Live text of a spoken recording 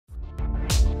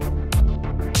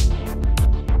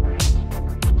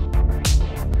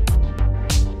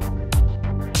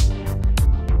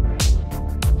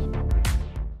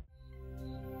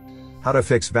How to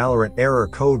fix Valorant error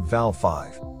code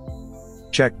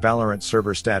VAL5. Check Valorant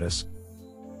server status.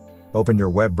 Open your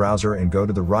web browser and go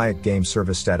to the Riot Game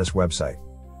Service Status website.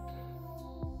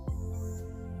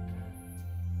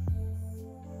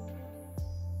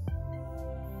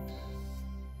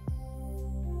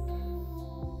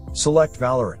 Select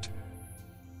Valorant.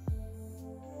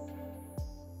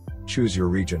 Choose your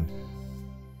region.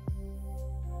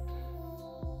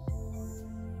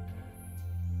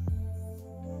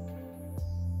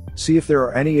 See if there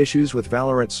are any issues with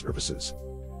Valorant services.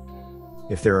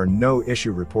 If there are no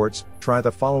issue reports, try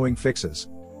the following fixes.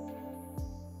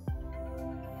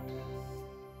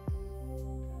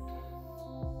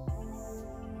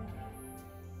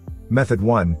 Method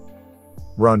 1.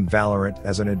 Run Valorant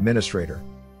as an administrator.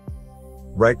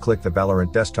 Right-click the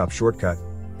Valorant desktop shortcut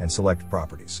and select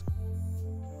Properties.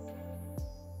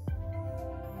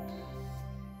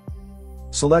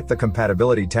 Select the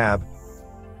Compatibility tab.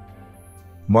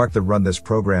 Mark the Run this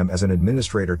program as an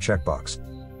administrator checkbox.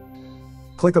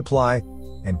 Click Apply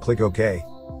and click OK.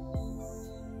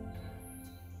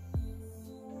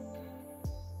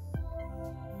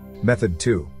 Method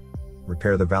 2.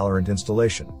 Repair the Valorant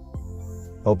installation.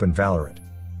 Open Valorant.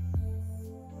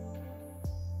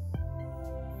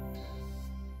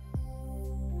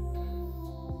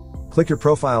 Click your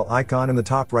profile icon in the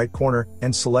top right corner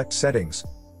and select Settings.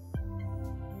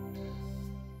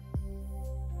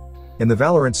 In the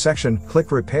Valorant section,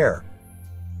 click Repair.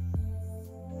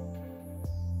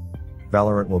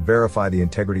 Valorant will verify the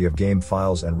integrity of game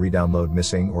files and re-download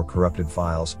missing or corrupted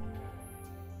files.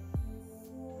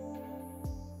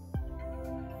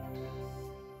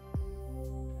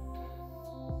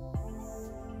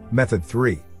 Method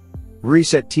 3.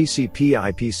 Reset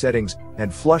TCP/IP settings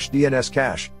and flush DNS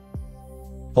cache.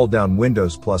 Hold down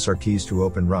Windows plus R keys to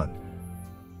open Run.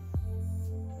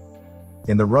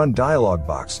 In the Run dialog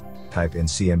box, type in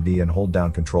CMD and hold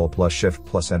down Ctrl plus Shift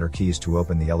plus Enter keys to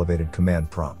open the elevated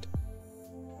command prompt.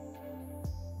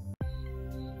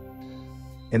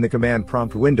 In the command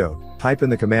prompt window, type in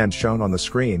the command shown on the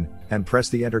screen, and press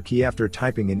the Enter key after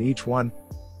typing in each one.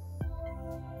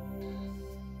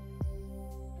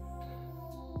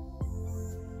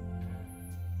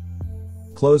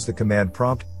 Close the command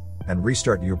prompt, and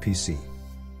restart your PC.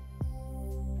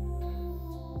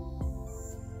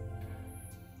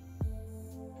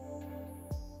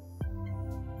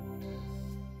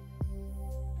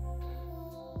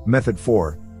 Method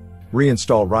 4.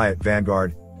 Reinstall Riot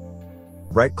Vanguard.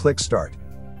 Right-click Start,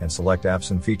 and select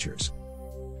Apps and Features.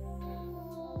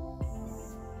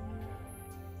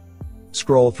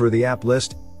 Scroll through the app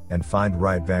list, and find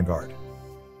Riot Vanguard.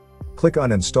 Click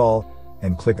Uninstall,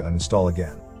 and click Uninstall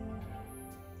again.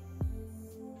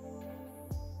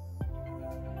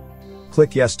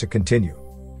 Click Yes to continue.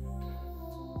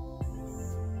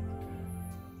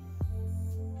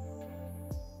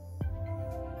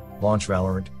 Launch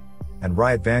Valorant, and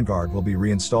Riot Vanguard will be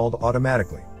reinstalled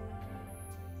automatically.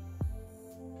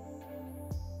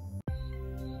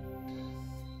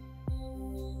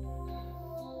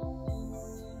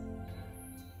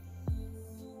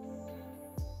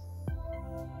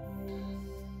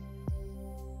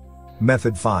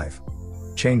 Method 5.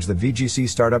 Change the VGC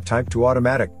startup type to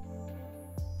automatic.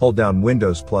 Hold down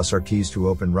Windows plus R keys to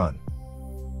open Run.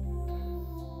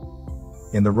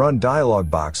 In the Run dialog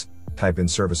box, type in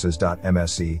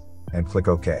services.msc and click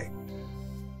OK.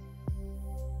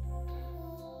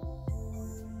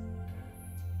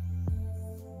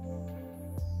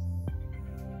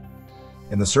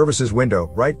 In the Services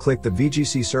window, right-click the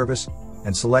VGC service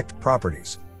and select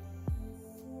Properties.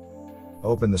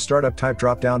 Open the Startup Type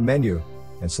drop-down menu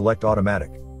and select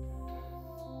Automatic.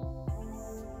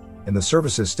 In the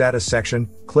Services Status section,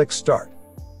 click Start.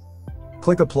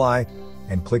 Click Apply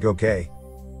and click OK.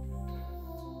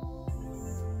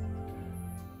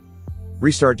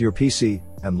 Restart your PC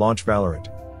and launch Valorant.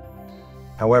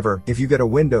 However, if you get a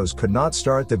Windows could not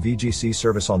start the VGC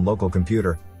service on local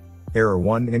computer, Error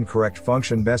 1 incorrect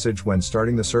function message when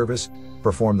starting the service,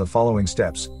 perform the following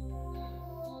steps.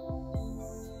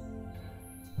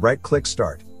 Right-click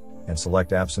Start and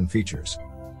select Apps and Features.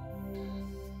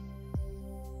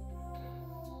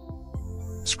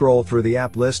 Scroll through the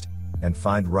app list and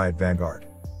find Riot Vanguard.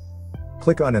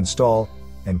 Click Uninstall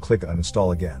and click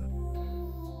Uninstall again.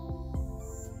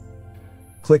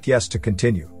 Click Yes to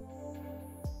continue.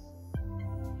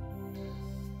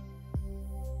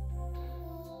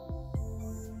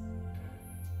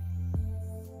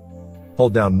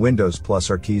 Hold down Windows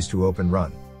plus R keys to open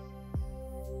Run.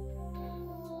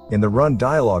 In the Run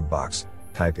dialog box,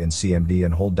 type in CMD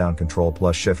and hold down Ctrl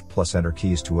plus Shift plus Enter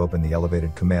keys to open the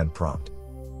elevated command prompt.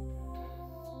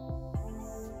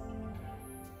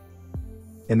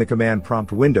 In the command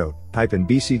prompt window, type in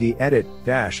bcd edit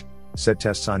 - set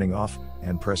test signing off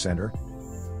and press enter.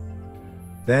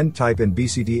 Then type in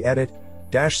bcd edit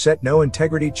 - set no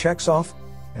integrity checks off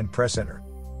and press enter.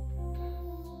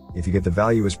 If you get the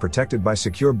value is protected by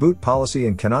secure boot policy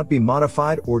and cannot be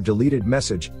modified or deleted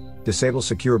message, disable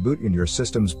secure boot in your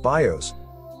system's BIOS.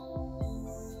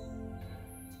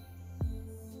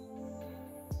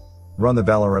 Run the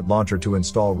Valorant launcher to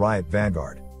install Riot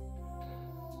Vanguard.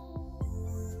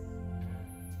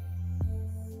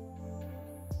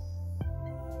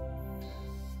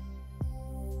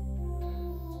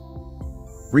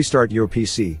 Restart your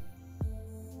PC.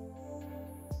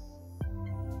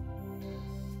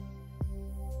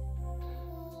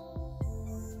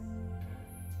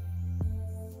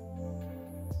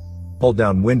 Hold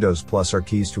down Windows plus R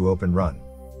keys to open Run.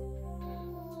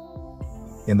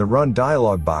 In the Run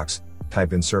dialog box,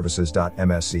 type in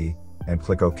services.msc and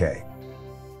click OK.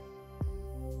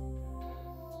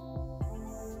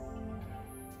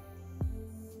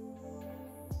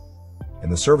 In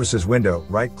the Services window,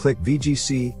 right-click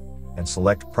VGC and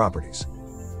select Properties.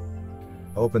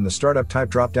 Open the Startup Type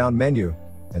drop-down menu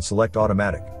and select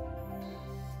Automatic.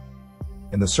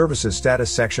 In the Services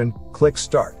Status section, click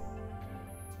Start.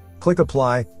 Click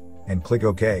Apply and click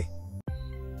OK.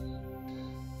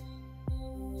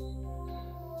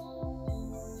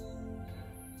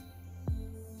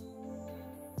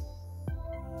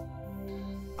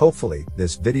 Hopefully,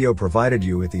 this video provided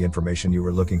you with the information you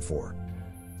were looking for.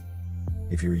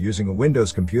 If you're using a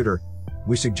Windows computer,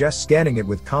 we suggest scanning it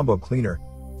with Combo Cleaner.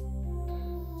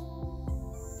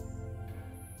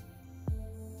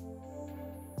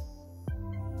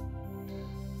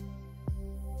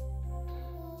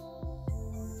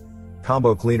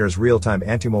 Combo Cleaner's real-time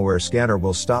anti-malware scanner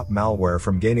will stop malware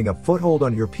from gaining a foothold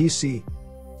on your PC.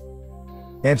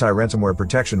 Anti-ransomware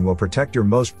protection will protect your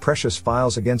most precious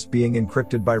files against being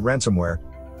encrypted by ransomware.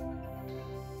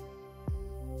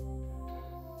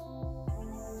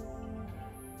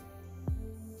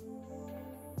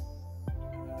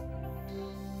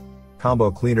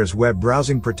 Combo Cleaner's web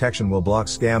browsing protection will block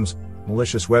scams,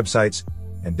 malicious websites,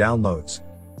 and downloads.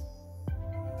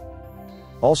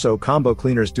 Also, Combo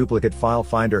Cleaner's duplicate file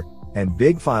finder and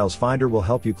Big Files Finder will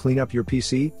help you clean up your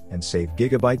PC and save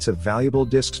gigabytes of valuable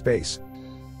disk space.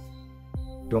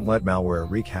 Don't let malware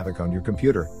wreak havoc on your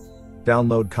computer.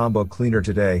 Download Combo Cleaner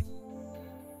today.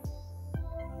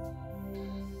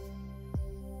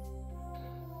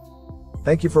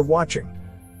 Thank you for watching.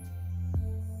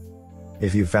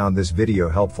 If you found this video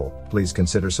helpful, please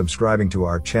consider subscribing to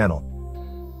our channel